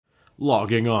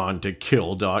Logging on to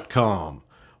kill.com.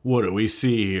 What do we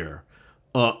see here?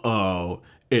 Uh-oh,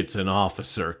 it's an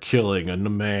officer killing a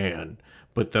man,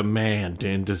 but the man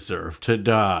didn't deserve to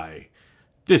die.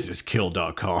 This is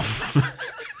kill.com.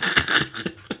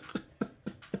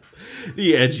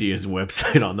 The edgiest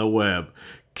website on the web.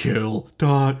 Kill.com.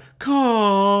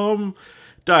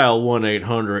 Dial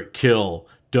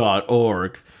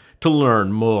 1-800-KILL.org to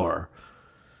learn more.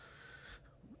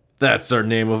 That's our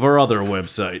name of our other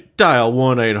website. Dial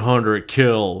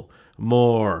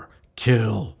 1-800-KILL-MORE.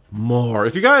 Kill more.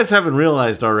 If you guys haven't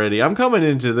realized already, I'm coming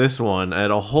into this one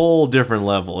at a whole different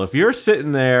level. If you're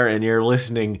sitting there and you're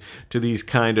listening to these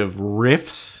kind of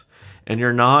riffs and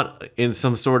you're not in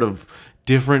some sort of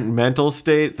different mental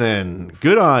state, then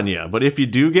good on you. But if you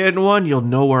do get in one, you'll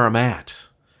know where I'm at.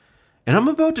 And I'm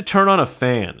about to turn on a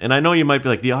fan. And I know you might be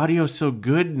like, the audio's so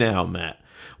good now, Matt.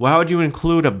 Why would you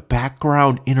include a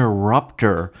background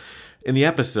interrupter in the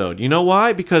episode? You know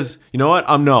why? Because, you know what?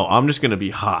 I'm just going to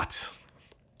be hot.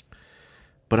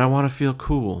 But I want to feel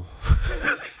cool.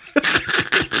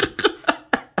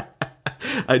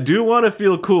 I do want to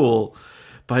feel cool,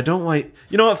 but I don't like...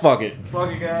 You know what? Fuck it.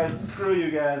 Fuck you guys. Screw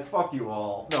you guys. Fuck you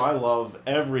all. No, I love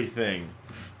everything.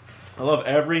 I love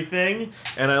everything,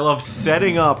 and I love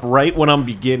setting up right when I'm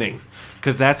beginning,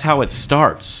 because that's how it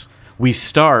starts. We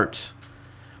start...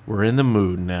 We're in the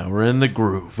mood now. We're in the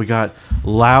groove. We got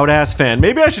loud-ass fan.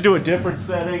 Maybe I should do a different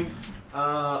setting.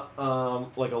 Like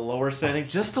a lower setting.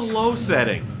 Just a low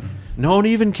setting. No one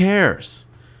even cares.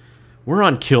 We're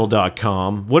on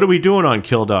kill.com. What are we doing on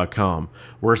kill.com?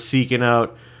 We're seeking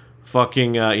out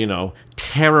fucking,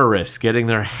 terrorists getting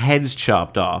their heads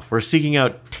chopped off. We're seeking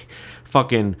out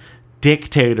fucking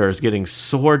dictators getting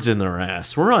swords in their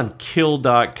ass. We're on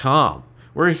kill.com.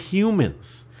 We're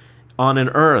humans on an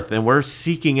earth, and we're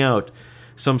seeking out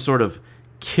some sort of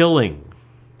killing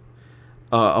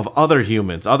of other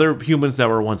humans that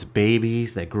were once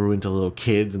babies that grew into little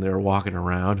kids and they were walking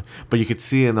around, but you could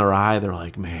see in their eye they're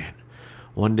like, man,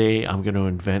 one day I'm going to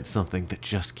invent something that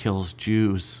just kills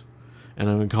Jews and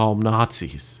I'm going to call them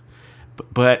Nazis.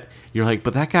 But you're like,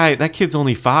 but that kid's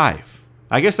only 5.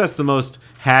 I guess that's the most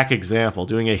hack example,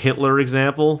 doing a Hitler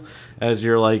example as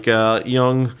you're like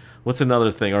young. What's another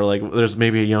thing? Or like there's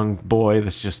maybe a young boy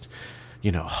that's just,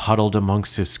 huddled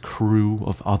amongst his crew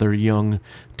of other young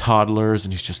toddlers,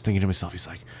 and he's just thinking to himself, he's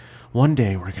like, one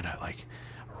day we're going to like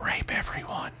rape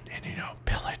everyone and,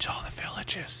 pillage all the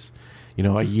villages.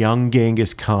 A young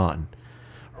Genghis Khan.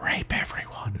 Rape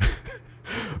everyone.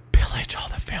 Pillage all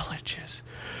the villages.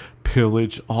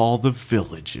 Pillage all the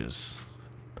villages.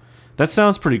 That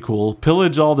sounds pretty cool.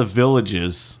 Pillage all the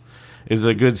villages is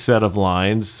a good set of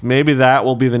lines. Maybe that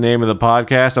will be the name of the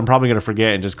podcast. I'm probably going to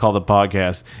forget and just call the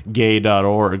podcast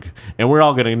gay.org. And we're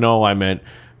all going to know I meant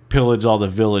pillage all the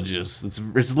villages.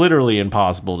 It's literally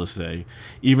impossible to say,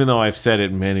 even though I've said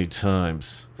it many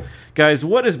times. Guys,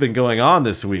 what has been going on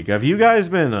this week? Have you guys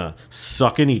been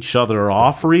sucking each other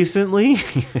off recently?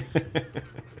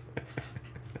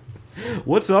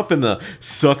 What's up in the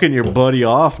sucking your buddy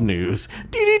off news?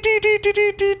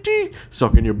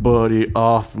 Sucking your buddy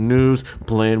off news,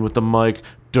 playing with the mic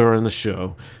during the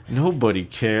show. Nobody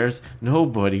cares.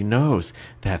 Nobody knows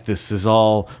that this is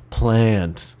all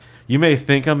planned. You may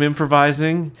think I'm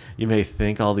improvising. You may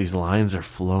think all these lines are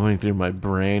flowing through my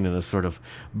brain in a sort of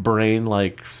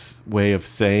brain-like way of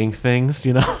saying things,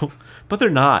 But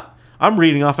they're not. I'm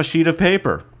reading off a sheet of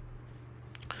paper.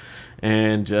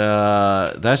 And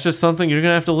that's just something you're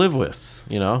going to have to live with,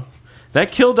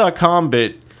 That kill.com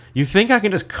bit, you think I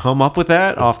can just come up with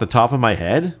that off the top of my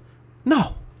head?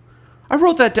 No. I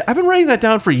wrote that I've been writing that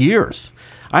down for years.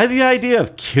 I had the idea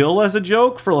of kill as a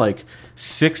joke for like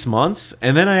 6 months,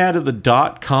 and then I added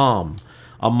the .com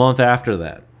a month after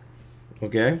that.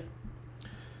 Okay?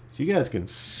 So you guys can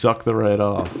suck the right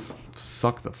off.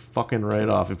 Suck the fucking right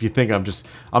off if you think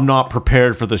I'm not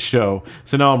prepared for the show.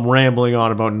 So now I'm rambling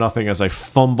on about nothing as I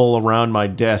fumble around my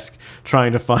desk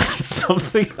trying to find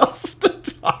something else to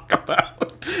talk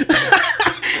about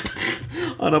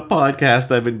on a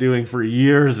podcast I've been doing for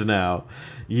years now.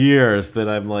 Years that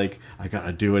I'm like, I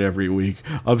gotta do it every week.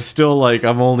 I'm still like,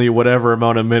 I'm only whatever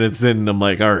amount of minutes in, and I'm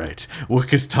like, all right, what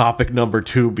could topic number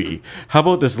 2 be? How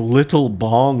about this little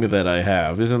bong that I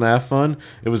have? Isn't that fun?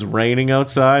 It was raining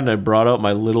outside, and I brought out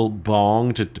my little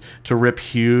bong to rip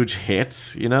huge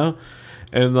hits,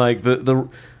 And like the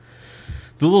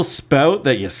little spout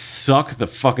that you suck the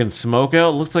fucking smoke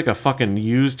out looks like a fucking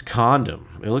used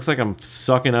condom. It looks like I'm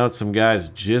sucking out some guy's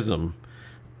jism.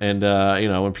 And,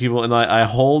 when people... And I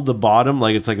hold the bottom,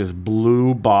 like it's like this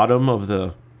blue bottom of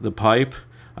the pipe.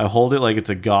 I hold it like it's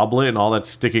a goblet, and all that's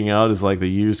sticking out is like the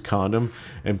used condom.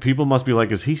 And people must be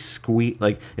like, "Is he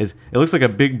it looks like a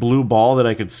big blue ball that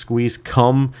I could squeeze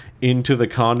cum into the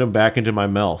condom back into my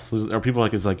mouth." Are people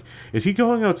like, is he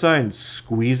going outside and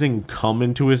squeezing cum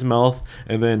into his mouth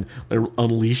and then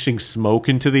unleashing smoke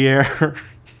into the air?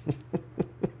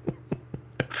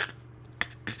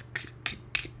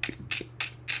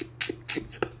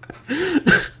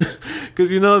 Because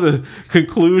the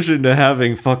conclusion to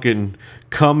having fucking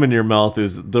cum in your mouth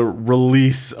is the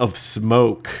release of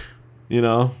smoke.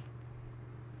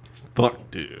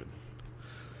 Fuck, dude.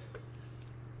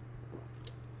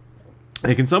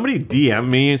 Hey, can somebody DM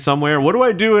me somewhere? What do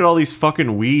I do with all these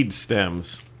fucking weed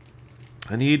stems?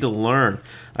 I need to learn.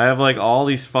 I have like all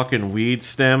these fucking weed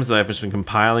stems that I've just been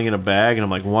compiling in a bag, and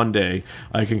I'm like, one day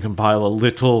I can compile a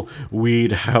little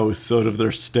weed house out of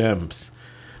their stems.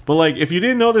 But like, if you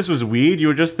didn't know this was weed, you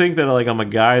would just think that like I'm a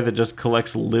guy that just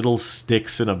collects little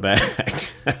sticks in a bag.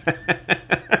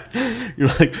 You're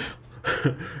like,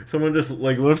 someone just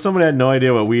like, what if someone had no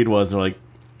idea what weed was? And they're like,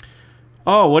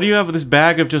 "Oh, what do you have with this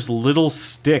bag of just little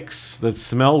sticks that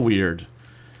smell weird?"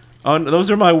 "Oh, those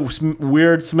are my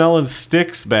weird smelling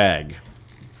sticks bag."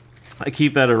 I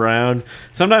keep that around.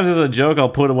 Sometimes as a joke, I'll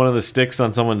put one of the sticks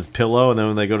on someone's pillow, and then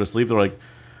when they go to sleep, they're like,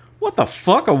 "What the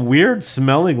fuck? A weird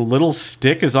smelling little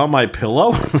stick is on my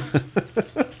pillow?"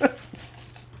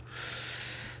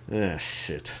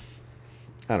 Shit.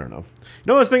 I don't know.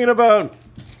 What I was thinking about?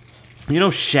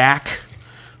 Shaq,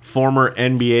 former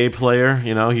NBA player.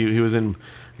 He was in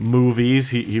movies.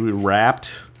 He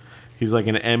rapped. He's like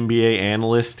an NBA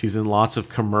analyst. He's in lots of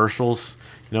commercials.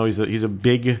 He's a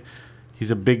big guy.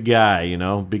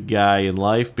 Big guy in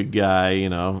life. Big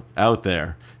guy. Out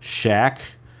there. Shaq.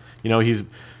 He's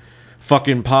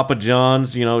fucking Papa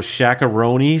John's,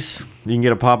 Shaq-a-ronies. You can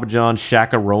get a Papa John's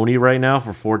Shaq-a-roni right now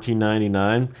for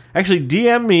 $14.99. Actually,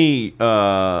 DM me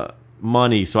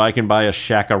money so I can buy a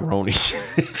Shaq-a-roni.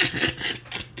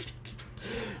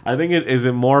 I think is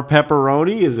it more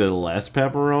pepperoni? Is it less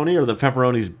pepperoni? Or the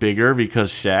pepperoni's bigger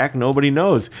because Shaq? Nobody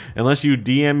knows. Unless you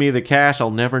DM me the cash,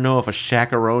 I'll never know if a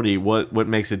Shaq-a-roni, what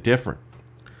makes it different.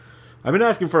 I've been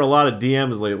asking for a lot of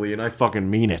DMs lately, and I fucking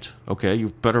mean it. Okay, you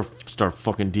better start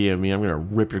fucking DMing me. I'm gonna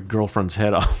rip your girlfriend's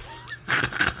head off.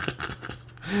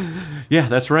 Yeah,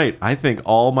 that's right. I think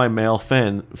all my male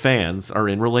fans are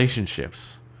in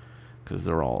relationships. Because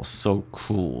they're all so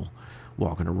cool.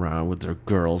 Walking around with their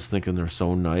girls thinking they're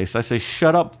so nice. I say,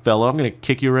 shut up, fella. I'm gonna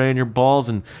kick you right in your balls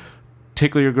and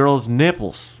tickle your girl's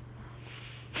nipples.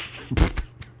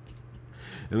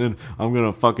 And then I'm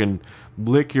gonna fucking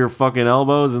lick your fucking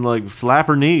elbows and like slap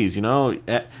her knees, You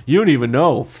don't even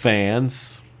know,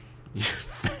 fans.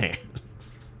 Fans.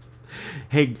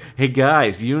 Hey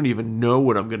guys, you don't even know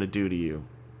what I'm gonna do to you.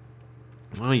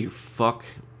 Why don't you fuck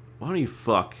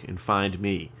and find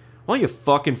me? Why don't you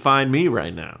fucking find me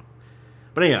right now?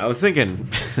 But anyway, I was thinking,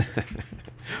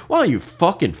 why don't you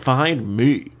fucking find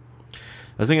me?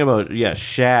 I was thinking about,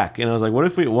 Shaq, and I was like, what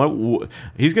if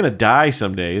he's going to die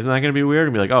someday. Isn't that going to be weird?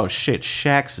 And be like, oh shit,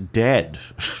 Shaq's dead.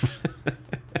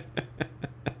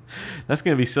 That's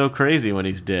going to be so crazy when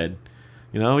he's dead.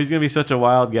 He's going to be such a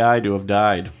wild guy to have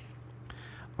died.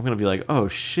 I'm going to be like, oh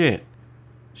shit,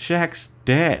 Shaq's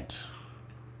dead.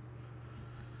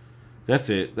 That's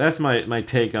it. That's my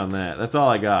take on that. That's all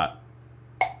I got.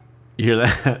 You hear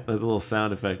that? That's a little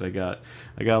sound effect I got.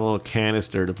 I got a little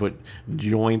canister to put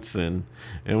joints in,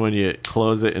 and when you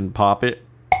close it and pop it,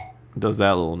 it does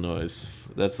that little noise.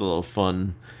 That's a little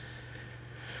fun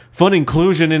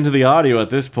inclusion into the audio at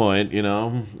this point.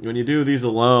 When you do these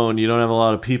alone, you don't have a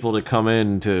lot of people to come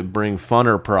in to bring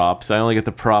funner props. I only get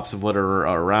the props of what are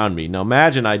around me. Now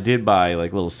imagine I did buy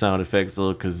like little sound effects, a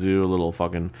little kazoo, a little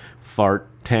fucking fart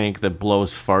tank that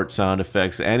blows fart sound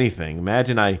effects, anything.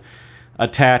 Imagine I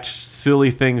attach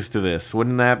silly things to this.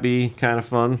 Wouldn't that be kind of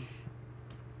fun?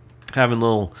 Having a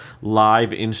little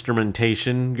live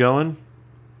instrumentation going,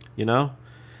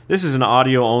 This is an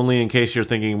audio only, in case you're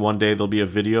thinking one day there'll be a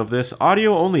video of this.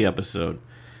 Audio only episode.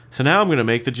 So now I'm going to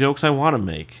make the jokes I want to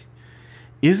make.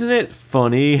 Isn't it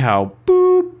funny how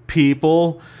boop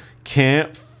people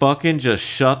can't fucking just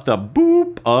shut the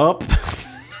boop up?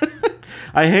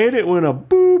 I hate it when a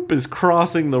boop is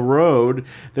crossing the road.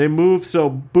 They move so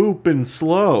boopin'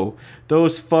 slow.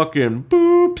 Those fucking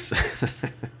boops.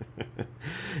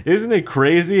 Isn't it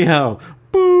crazy how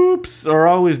boops are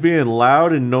always being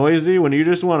loud and noisy when you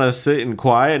just want to sit and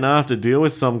quiet and not have to deal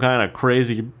with some kind of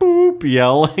crazy boop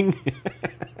yelling?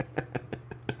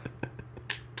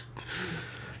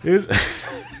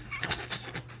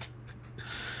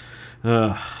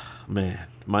 Man,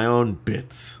 my own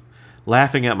bits.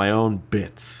 Laughing at my own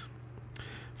bits.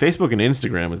 Facebook and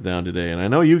Instagram was down today, and I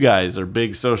know you guys are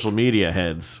big social media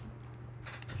heads,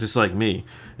 just like me,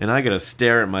 and I gotta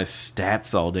stare at my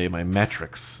stats all day, my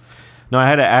metrics. No, I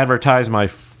had to advertise my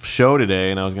show today,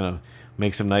 and I was gonna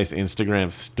make some nice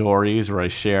Instagram stories where I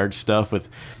shared stuff with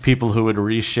people who would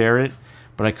reshare it,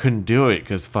 but I couldn't do it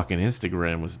because fucking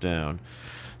Instagram was down.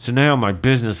 So now my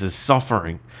business is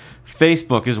suffering.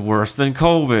 Facebook is worse than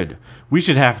COVID. We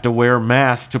should have to wear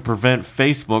masks to prevent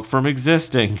Facebook from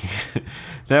existing.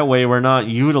 That way we're not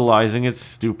utilizing its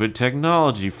stupid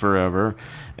technology forever,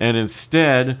 and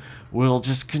instead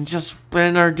can just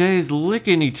spend our days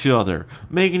licking each other,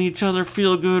 making each other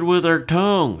feel good with our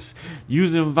tongues,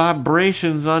 using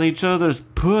vibrations on each other's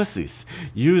pussies,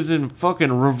 using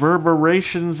fucking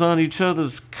reverberations on each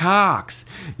other's cocks,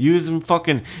 using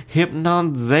fucking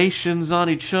hypnotizations on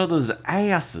each other's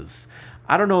asses.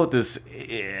 I don't know what this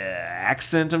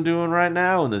accent I'm doing right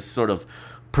now and this sort of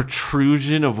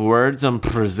protrusion of words I'm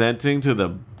presenting to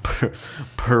the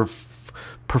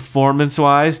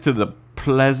performance-wise to the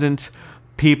pleasant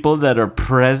people that are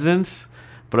present.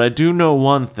 But I do know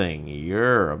one thing.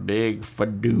 You're a big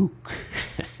fadook.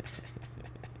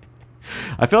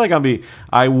 I feel like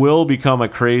I will become a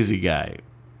crazy guy.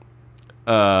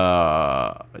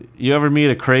 You ever meet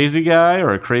a crazy guy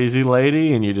or a crazy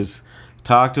lady and you just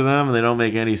talk to them and they don't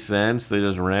make any sense? They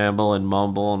just ramble and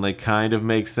mumble and they kind of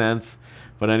make sense,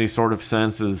 but any sort of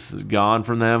sense is gone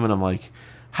from them. And I'm like,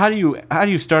 how do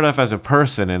you start off as a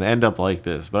person and end up like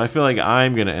this? But I feel like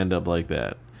I'm gonna end up like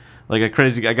that, like a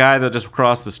guy that just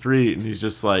crossed the street and he's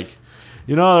just like,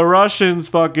 the Russians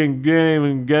fucking can't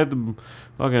even get the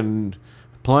fucking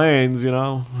planes,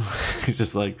 He's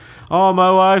just like, oh,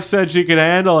 my wife said she could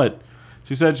handle it.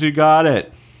 She said she got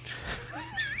it.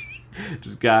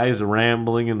 Just guys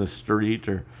rambling in the street,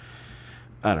 or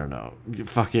I don't know,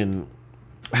 fucking.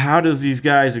 How does these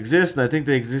guys exist? And I think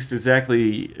they exist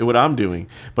exactly what I'm doing.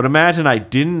 But imagine I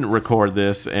didn't record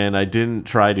this and I didn't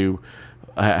try to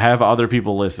have other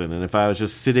people listen. And if I was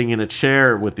just sitting in a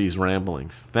chair with these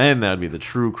ramblings, then that would be the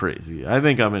true crazy. I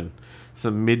think I'm in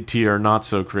some mid-tier, not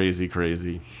so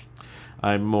crazy.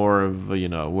 I'm more of,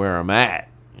 where I'm at.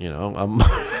 I'm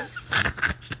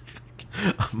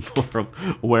more of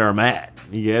where I'm at.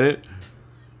 You get it?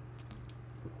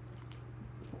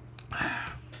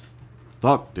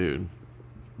 Fuck, dude.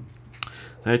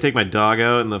 I take my dog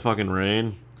out in the fucking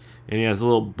rain, and he has a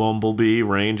little bumblebee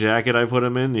rain jacket I put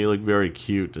him in. He looked very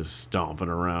cute just stomping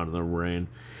around in the rain.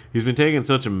 He's been taking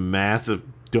such massive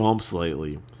dumps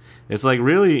lately. It's like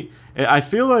really, I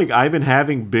feel like I've been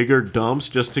having bigger dumps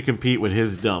just to compete with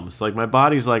his dumps. Like my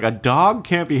body's like, a dog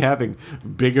can't be having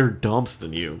bigger dumps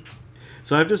than you.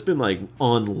 So I've just been like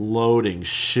unloading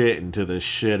shit into the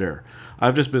shitter.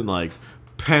 I've just been like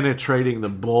penetrating the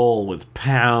bowl with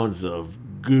pounds of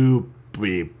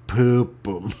goopy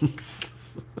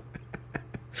poopums.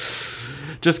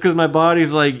 Just because my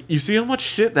body's like, you see how much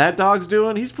shit that dog's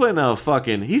doing? He's putting out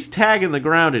he's tagging the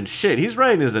ground in shit. He's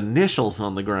writing his initials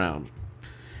on the ground.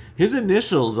 His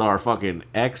initials are fucking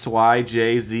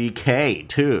XYJZK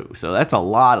too. So that's a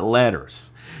lot of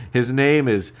letters. His name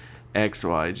is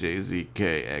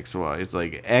XYJZKXY. It's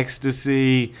like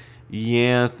ecstasy,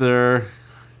 Yanther,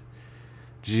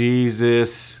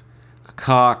 Jesus,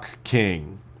 Cock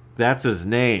King. That's his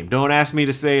name. Don't ask me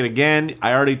to say it again.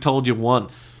 I already told you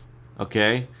once.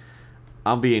 Okay?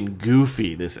 I'm being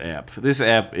goofy, this app. This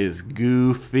app is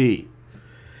goofy.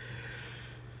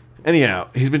 Anyhow,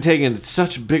 he's been taking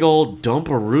such a big old dump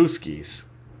of Rooskies.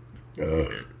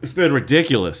 It's been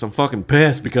ridiculous. I'm fucking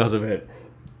pissed because of it.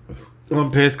 I'm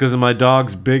pissed because of my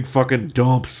dog's big fucking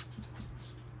dumps.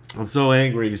 I'm so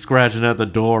angry. He's scratching at the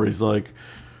door. He's like,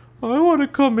 I want to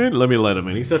come in. Let me let him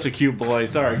in. He's such a cute boy.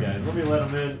 Sorry, guys. Let me let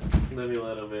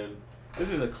him in.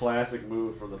 This is a classic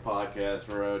move from the podcast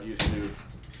where I would used to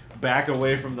back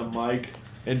away from the mic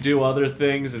and do other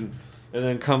things and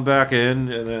then come back in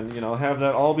and then, have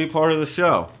that all be part of the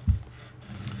show.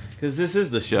 Because this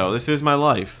is the show. This is my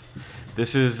life.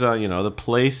 This is, the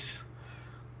place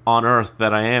on earth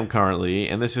that I am currently.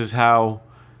 And this is how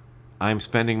I'm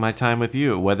spending my time with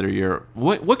you. Whether you're...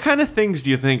 What kind of things do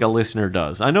you think a listener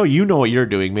does? I know you know what you're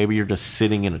doing. Maybe you're just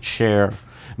sitting in a chair.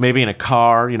 Maybe in a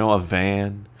car, a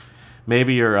van.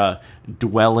 Maybe you're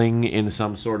dwelling in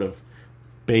some sort of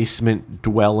basement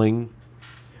dwelling.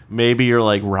 Maybe you're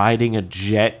like riding a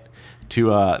jet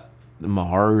to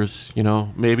Mars,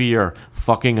 Maybe you're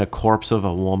fucking a corpse of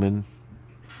a woman.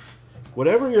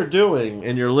 Whatever you're doing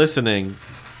and you're listening,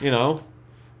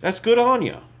 that's good on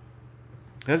you.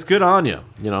 That's good on you,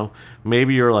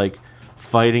 Maybe you're like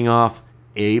fighting off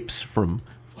apes from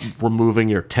removing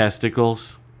your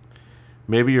testicles.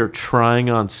 Maybe you're trying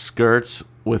on skirts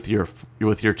with your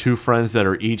two friends that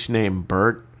are each named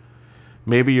Bert.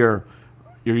 Maybe you're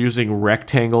using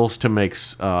rectangles to make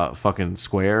fucking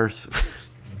squares.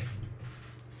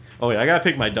 Oh yeah, I gotta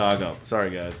pick my dog up.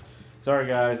 Sorry guys.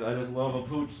 I just love a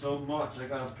pooch so much. I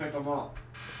gotta pick him up.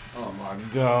 Oh my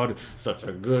god, such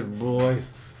a good boy.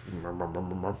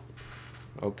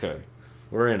 Okay,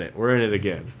 we're in it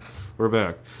again. We're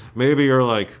back. Maybe you're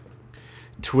like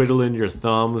twiddling your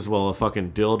thumbs while a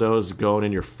fucking dildo's going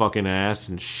in your fucking ass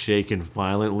and shaking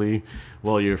violently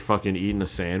while you're fucking eating a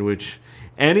sandwich.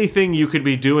 Anything you could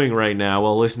be doing right now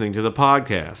while listening to the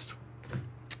podcast.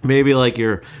 Maybe like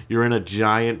you're in a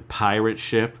giant pirate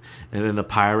ship, and then the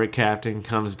pirate captain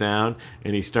comes down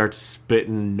and he starts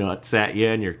spitting nuts at you,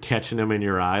 and you're catching them in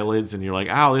your eyelids, and you're like,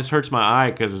 ow, this hurts my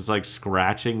eye because it's like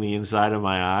scratching the inside of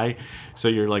my eye. So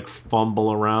you're like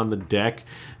fumble around the deck,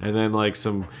 and then like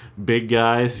some big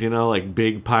guys, like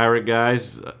big pirate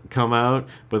guys come out,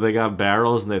 but they got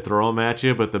barrels and they throw them at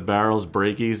you, but the barrels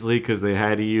break easily because they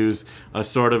had to use a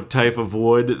sort of type of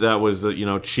wood that was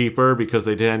cheaper because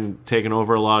they hadn't taken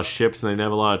over a lot of ships and they didn't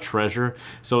have a lot of treasure.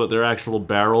 So their actual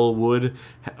barrel wood,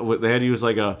 they had to use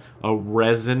like a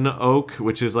resin oak,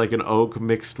 which is like an oak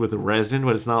mixed with resin,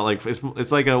 but it's not like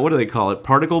it's like a, what do they call it,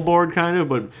 particle board kind of,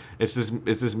 but it's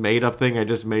this made up thing I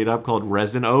just made up called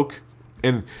resin oak.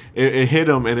 And it hit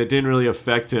him, and it didn't really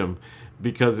affect him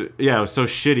because, it was so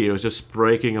shitty. It was just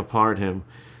breaking apart him,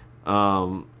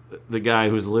 the guy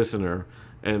who's a listener,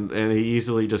 and he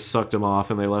easily just sucked him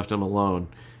off, and they left him alone.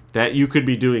 That you could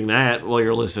be doing that while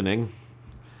you're listening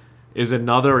is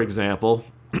another example.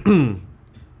 I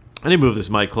need to move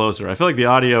this mic closer. I feel like the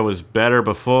audio was better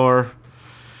before.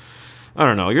 I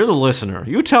don't know. You're the listener.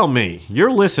 You tell me.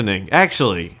 You're listening.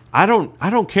 Actually, I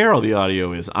don't care how the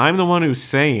audio is. I'm the one who's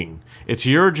saying. It's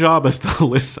your job as the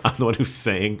listener. I'm the one who's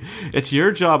saying. It's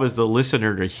your job as the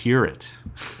listener to hear it.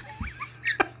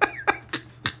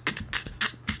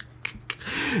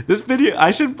 This video,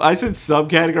 I should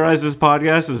subcategorize this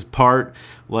podcast as part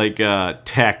like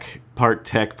tech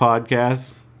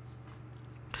podcast.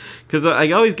 Because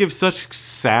I always give such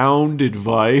sound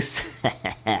advice.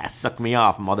 Suck me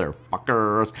off,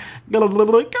 motherfuckers.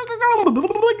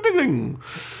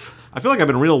 I feel like I've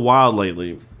been real wild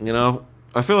lately,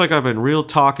 I feel like I've been real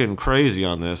talking crazy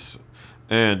on this.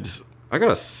 And I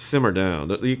gotta simmer down.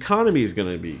 The economy's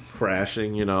gonna be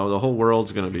crashing, The whole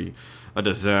world's gonna be a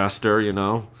disaster,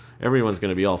 Everyone's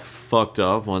gonna be all fucked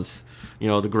up once,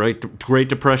 the Great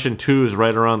Depression 2 is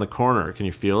right around the corner. Can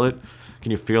you feel it? Can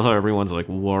you feel how everyone's like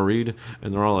worried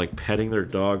and they're all like petting their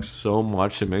dogs so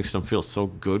much it makes them feel so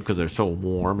good because they're so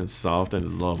warm and soft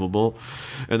and lovable?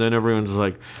 And then everyone's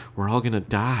like, we're all gonna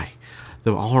die.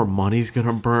 All our money's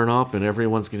gonna burn up and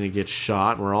everyone's gonna get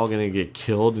shot. And we're all gonna get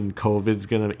killed and COVID's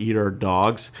gonna eat our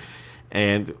dogs.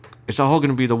 And it's all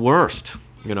gonna be the worst,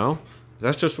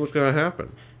 That's just what's gonna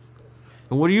happen.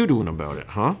 And what are you doing about it,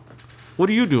 huh?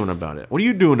 What are you doing about it? What are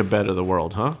you doing to better the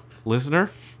world, huh? Listener?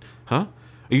 Huh?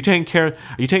 Are you taking care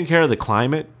of the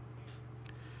climate?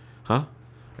 Huh?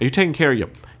 Are you taking care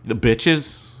of the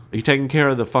bitches? Are you taking care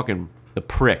of the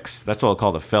pricks? That's all I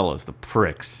call the fellas, the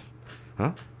pricks.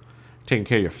 Huh? Taking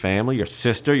care of your family, your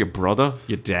sister, your brother,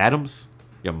 your dadums,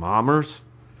 your mommers?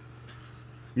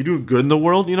 You doing good in the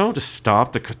world, to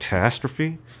stop the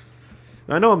catastrophe?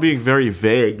 I know I'm being very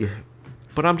vague,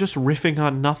 but I'm just riffing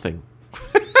on nothing.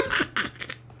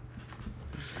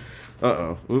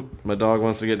 Uh-oh. Oop, my dog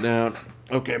wants to get down.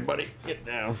 Okay, buddy, get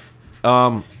down.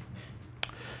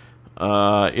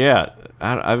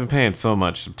 I've been paying so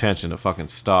much attention to fucking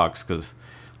stocks because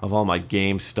of all my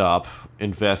GameStop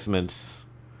investments.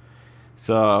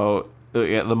 So,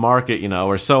 the market,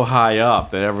 we're so high up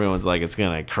that everyone's like, it's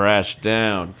going to crash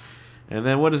down. And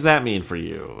then what does that mean for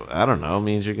you? I don't know. It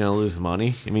means you're going to lose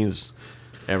money. It means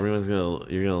you're going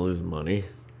to lose money.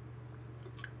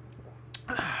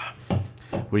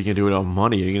 What are you going to do with all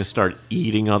money? Are you going to start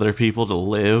eating other people to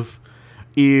live?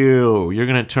 Ew. You're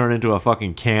going to turn into a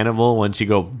fucking cannibal once you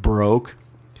go broke?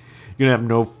 You're going to have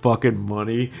no fucking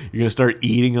money? You're going to start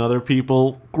eating other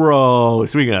people?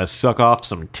 Gross. We're going to suck off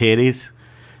some titties?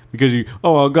 Because I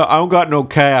don't got no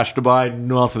cash to buy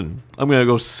nothing. I'm going to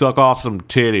go suck off some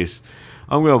titties.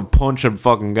 I'm going to punch a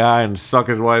fucking guy and suck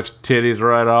his wife's titties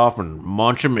right off and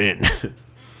munch him in.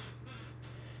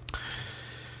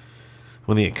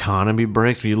 When the economy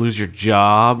breaks, when you lose your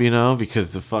job,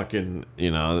 because the fucking,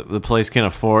 the place can't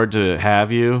afford to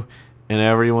have you and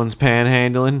everyone's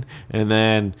panhandling, and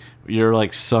then you're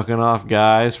like sucking off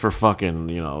guys for fucking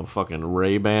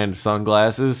Ray-Ban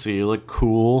sunglasses so you look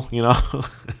cool,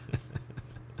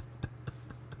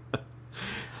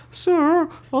 Sir,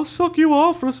 I'll suck you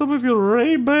off for some of your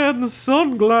Ray-Ban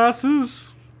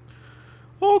sunglasses.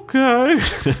 okay.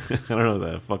 I don't know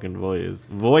what that fucking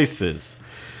voices.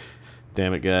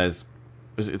 Damn it, guys.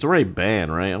 It's Ray-Ban,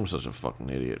 right? I'm such a fucking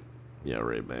idiot. Yeah,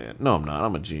 Ray-Ban. No, I'm not.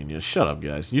 I'm a genius. Shut up,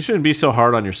 guys. You shouldn't be so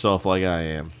hard on yourself like I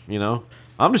am, you know?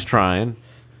 I'm just trying,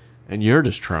 and you're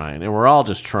just trying, and we're all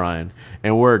just trying,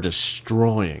 and we're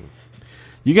destroying.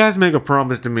 You guys make a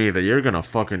promise to me that you're gonna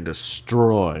fucking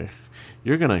destroy.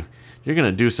 You're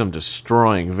gonna do some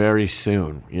destroying very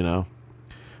soon, you know?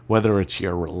 Whether it's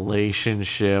your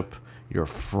relationship, your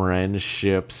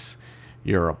friendships,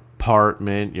 your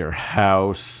apartment, your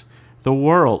house, the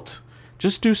world.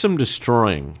 Just do some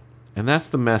destroying. And that's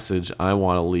the message I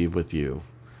want to leave with you.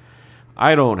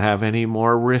 I don't have any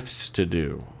more riffs to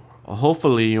do.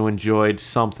 Hopefully you enjoyed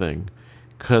something,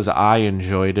 because I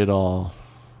enjoyed it all.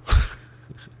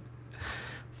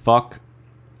 Fuck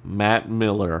Matt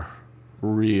Miller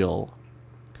Real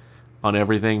on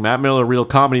everything. Matt Miller Real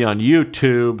Comedy on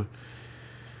YouTube.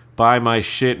 Buy my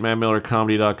shit,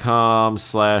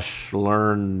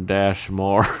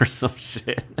 mattmillercomedy.com/learn-more or some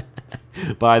shit.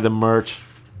 Buy the merch.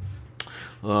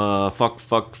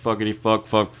 Fuckity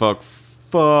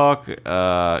fuck.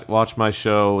 Watch my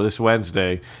show this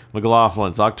Wednesday.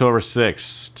 McLaughlin's October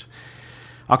 6th.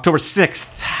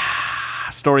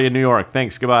 Story in New York.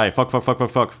 Thanks. Goodbye.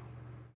 Fuck.